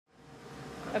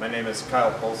My name is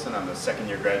Kyle Poulsen. I'm a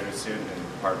second-year graduate student in the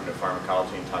Department of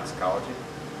Pharmacology and Toxicology.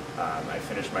 I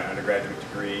finished my undergraduate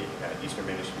degree at Eastern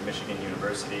Michigan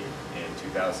University in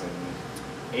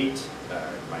 2008.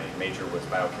 My major was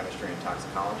biochemistry and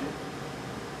toxicology.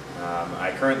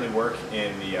 I currently work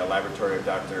in the laboratory of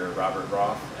Dr. Robert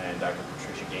Roth and Dr.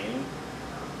 Patricia Gainey.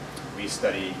 We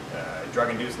study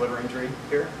drug-induced liver injury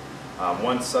here.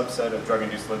 One subset of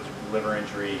drug-induced liver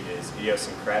injury is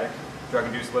idiosyncratic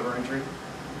drug-induced liver injury.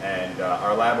 And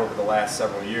our lab over the last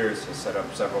several years has set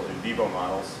up several in vivo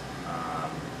models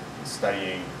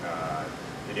studying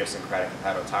idiosyncratic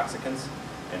hepatotoxicants.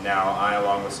 And now I,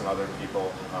 along with some other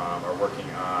people, are working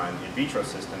on in vitro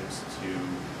systems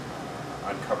to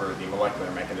uncover the molecular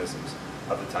mechanisms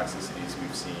of the toxicities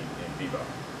we've seen in vivo.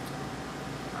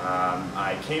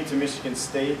 I came to Michigan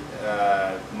State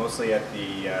mostly at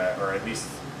the, or at least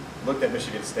looked at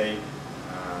Michigan State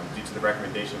due to the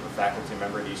recommendation of a faculty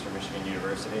member at Eastern Michigan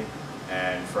University.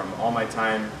 And from all my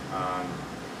time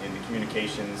in the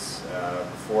communications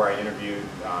before I interviewed,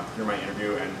 through my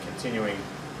interview, and continuing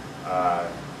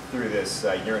through this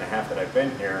year and a half that I've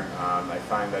been here, I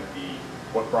find that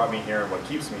what brought me here and what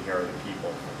keeps me here are the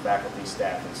people, faculty,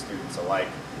 staff, and students alike.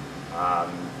 I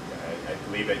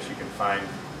believe that you can find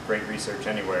great research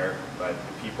anywhere, but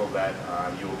the people that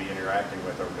you will be interacting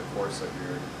with over the course of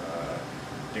your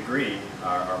degree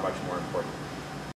are much more important.